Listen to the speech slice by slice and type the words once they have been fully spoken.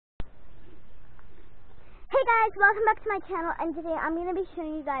Hey guys, welcome back to my channel, and today I'm going to be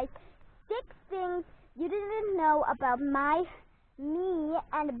showing you guys 6 things you didn't know about me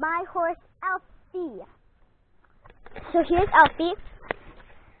and my horse Alfi. So here's Alfi.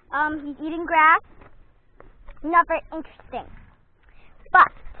 He's eating grass. Not very interesting,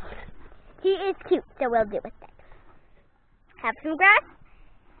 but he is cute, so we'll do with it. Have some grass,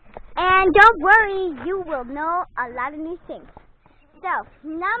 and don't worry, you will know a lot of new things. So,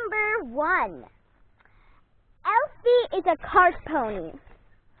 number 1. Alfi is a cart pony.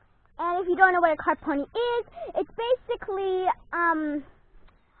 And if you don't know what a cart pony is, it's basically,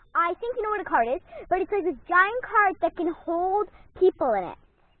 I think you know what a cart is, but it's like this giant cart that can hold people in it.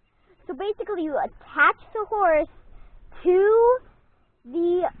 So basically you attach the horse to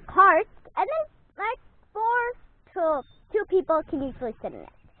the cart, and then like 4 to 2 people can usually sit in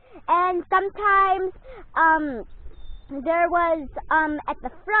it. And sometimes, there was, at the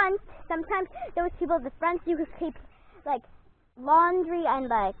front, sometimes there was people at the front, so you could keep, like, laundry and,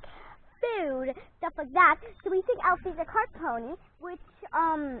 like, food, stuff like that. So we think Alfi's a cart pony, which,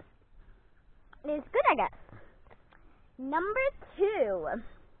 is good, I guess. Number 2.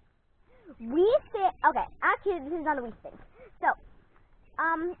 Okay, actually, this is not a we thing. So,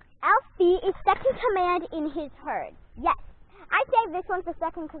 Alfi is second command in his herd. Yes. I saved this one for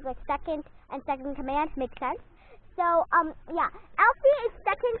second because, like, second and second command makes sense. So, yeah, Alfi is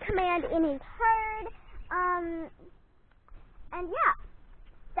second command in his herd, and yeah,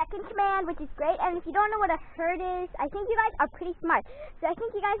 second command, which is great. And if you don't know what a herd is, I think you guys are pretty smart, so I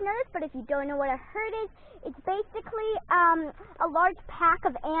think you guys know this, but if you don't know what a herd is, it's basically, a large pack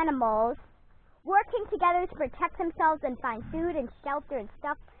of animals working together to protect themselves and find food and shelter and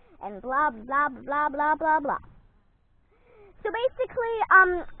stuff, and blah, blah, blah, blah, blah, blah. So basically,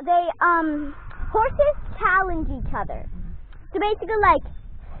 horses challenge each other. So basically, like,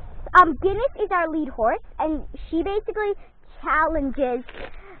 Guinness is our lead horse, and she basically challenges,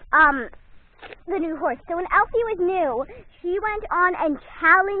 the new horse. So when Alfi was new, she went on and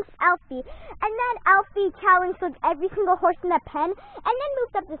challenged Alfi, and then Alfi challenged like every single horse in the pen, and then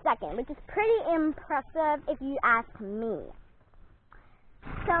moved up to second, which is pretty impressive if you ask me.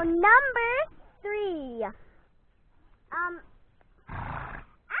 So number 3.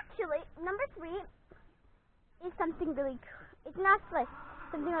 Actually, number 3 is something really cool. It's not like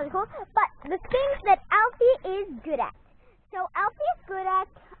something really cool, but the things that Alfi is good at. So Alfi is good at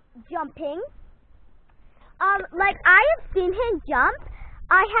jumping. Like, I have seen him jump.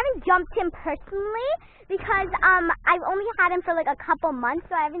 I haven't jumped him personally because I've only had him for like a couple months,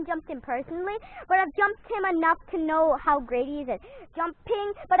 so I haven't jumped him personally, but I've jumped him enough to know how great he is at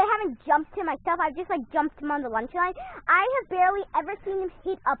jumping, but I haven't jumped him myself. I've just like jumped him on the lunch line. I have barely ever seen him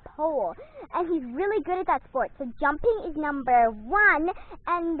hit a pole, and he's really good at that sport. So jumping is number 1,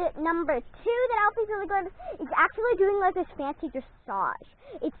 and number 2 that Alfi's really good at is actually doing like this fancy dressage.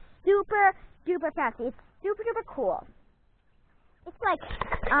 It's super duper fancy. It's super duper cool. It's like,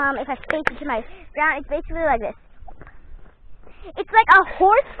 if I face it to my ground, it's basically like this. It's like a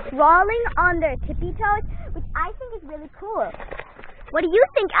horse crawling on their tippy toes, which I think is really cool. What do you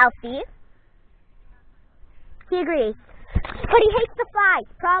think, Alfi? He agrees. But he hates the flies.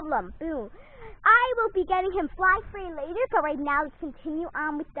 Problem. Boom. I will be getting him fly-free later, but right now let's continue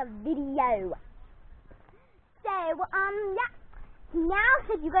on with the video. So, yeah. Now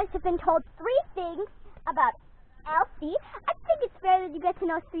that you guys have been told 3 things about Alfi, I think it's fair that you get to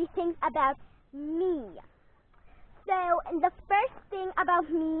know 3 things about me. So, the first thing about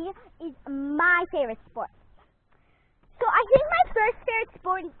me is my favorite sport. So, I think my first favorite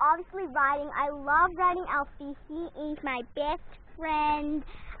sport is obviously riding. I love riding Alfi. He is my best friend.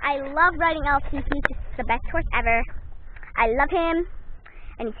 I love riding Alfi. He's just the best horse ever. I love him,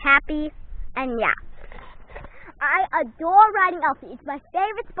 and he's happy, and yeah. I adore riding Alfi. It's my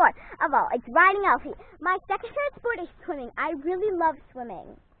favorite sport of all. It's riding Alfi. My second favorite sport is swimming. I really love swimming.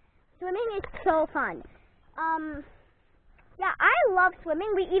 Swimming is so fun. Yeah, I love swimming.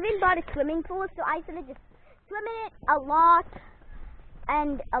 We even bought a swimming pool, so I sort of just swim in it a lot.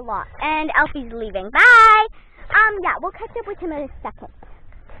 And Alfi's leaving. Bye! Yeah, we'll catch up with him in a second.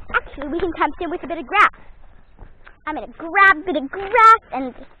 Actually, we can tempt him with a bit of grass. I'm gonna grab a bit of grass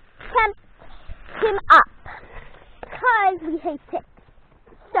and tempt him up, because we hate ticks.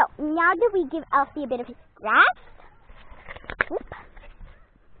 So, now that we give Alfi a bit of his grass,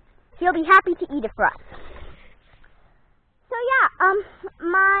 he'll be happy to eat it for us. So yeah,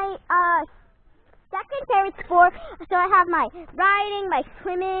 my second favorite sport, so I have my riding, my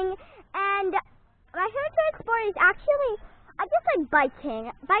swimming, and my third favorite sport is actually, I just like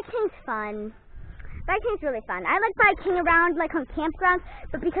biking. Biking's fun. Biking's really fun. I like biking around like on campgrounds,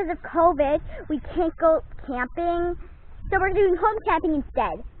 but because of COVID, we can't go camping. So we're doing home camping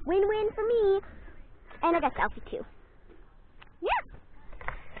instead. Win-win for me. And I guess Alfi too. Yeah.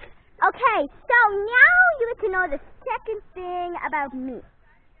 Okay, so now you get to know the second thing about me.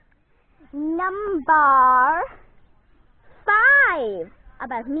 Number 5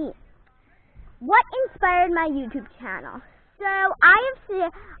 about me. What inspired my YouTube channel? So I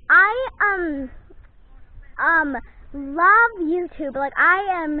love YouTube. Like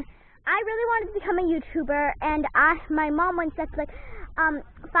I really wanted to become a YouTuber, and my mom once said like,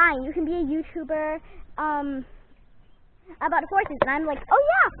 fine, you can be a YouTuber about horses, and I'm like, oh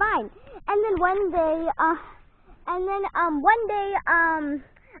yeah, fine. And then one day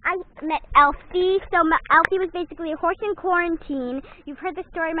I met Alfi. So Alfi was basically a horse in quarantine. You've heard the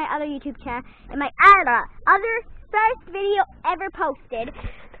story in my other YouTube channel, in my other first video ever posted.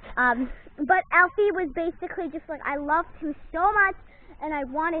 But Alfi was basically just like, I loved him so much, and I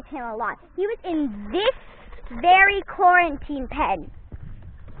wanted him a lot. He was in this very quarantine pen.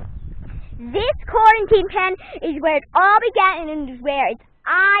 This quarantine pen is where it all began, and it is where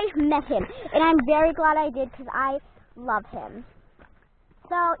I met him. And I'm very glad I did, because I love him.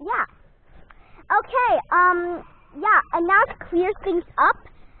 So, yeah. Okay, yeah, and now to clear things up,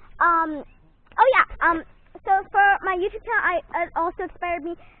 so for my YouTube channel, it also inspired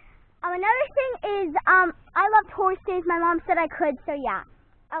me. Another thing is, I loved horses. My mom said I could, so yeah.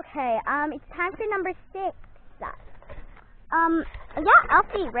 Okay, it's time for number 6. Yeah,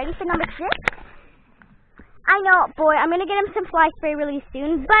 Alfi, ready for number 6? I know, boy, I'm gonna get him some fly spray really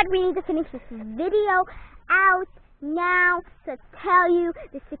soon, but we need to finish this video out now to tell you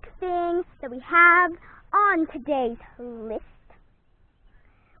the 6 things that we have on today's list,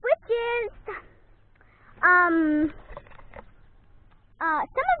 which is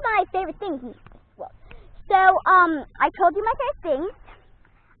some of my favorite things in this world. So I told you my favorite things.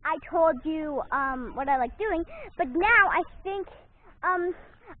 I told you what I like doing, but now I think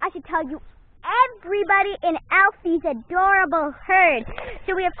I should tell you everybody in Alfi's adorable herd.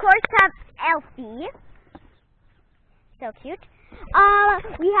 So we of course have Alfi. So cute.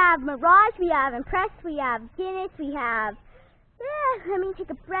 We have Mirage, we have Impress, we have Guinness, we have, let me take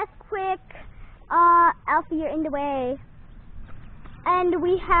a breath quick. Alfi, you're in the way. And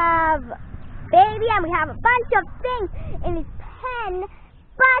we have Baby, and we have a bunch of things in his pen.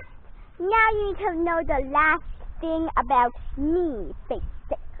 But now you need to know the last thing about me,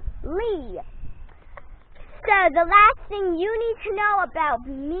 basically. So the last thing you need to know about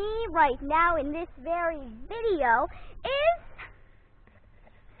me right now in this very video is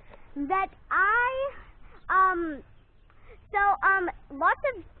that I'm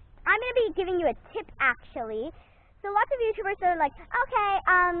going to be giving you a tip actually. So lots of YouTubers are like, okay,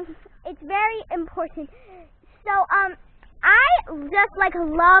 it's very important. So I just like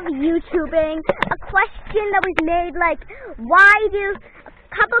love YouTubing. A question that was made like,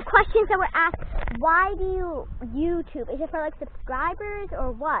 a couple of questions that were asked, why do you YouTube? Is it for like subscribers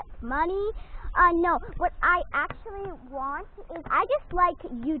or what? Money? No. What I actually want is, I just like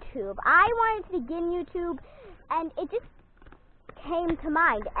YouTube. I wanted to begin YouTube, and it just came to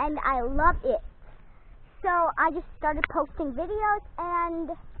mind, and I love it. So I just started posting videos, and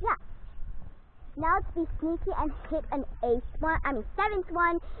yeah. Now let's be sneaky and hit an 7th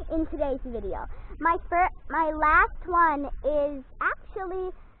one in today's video. My last one is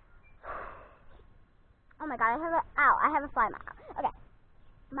actually, oh my god, I have a fly mark. Okay.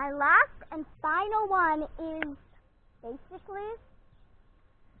 My last and final one is basically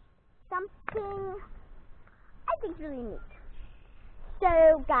something I think is really neat.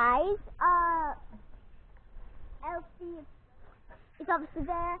 So guys, Alfi is obviously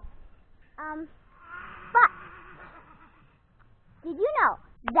there. But did you know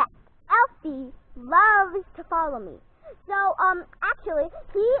that Alfi loves to follow me? So actually,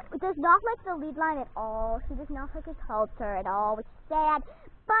 he does not like the lead line at all. He does not like his halter at all, which is sad.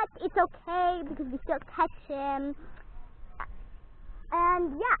 But it's okay because we still catch him.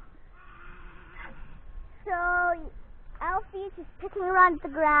 And yeah. So Alfi is just picking around the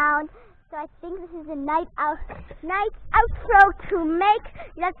ground. So I think this is a nice outro to make.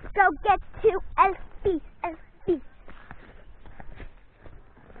 Let's go get to Alfi.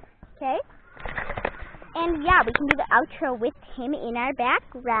 Okay. And yeah, we can do the outro with him in our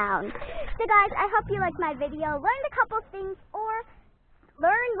background. So guys, I hope you liked my video. Learned a couple things, or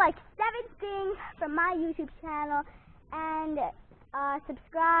learned like 7 things from my YouTube channel. And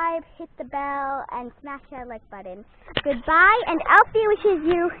subscribe, hit the bell, and smash that like button. Goodbye, and Alfi wishes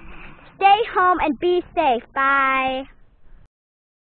you stay home and be safe. Bye.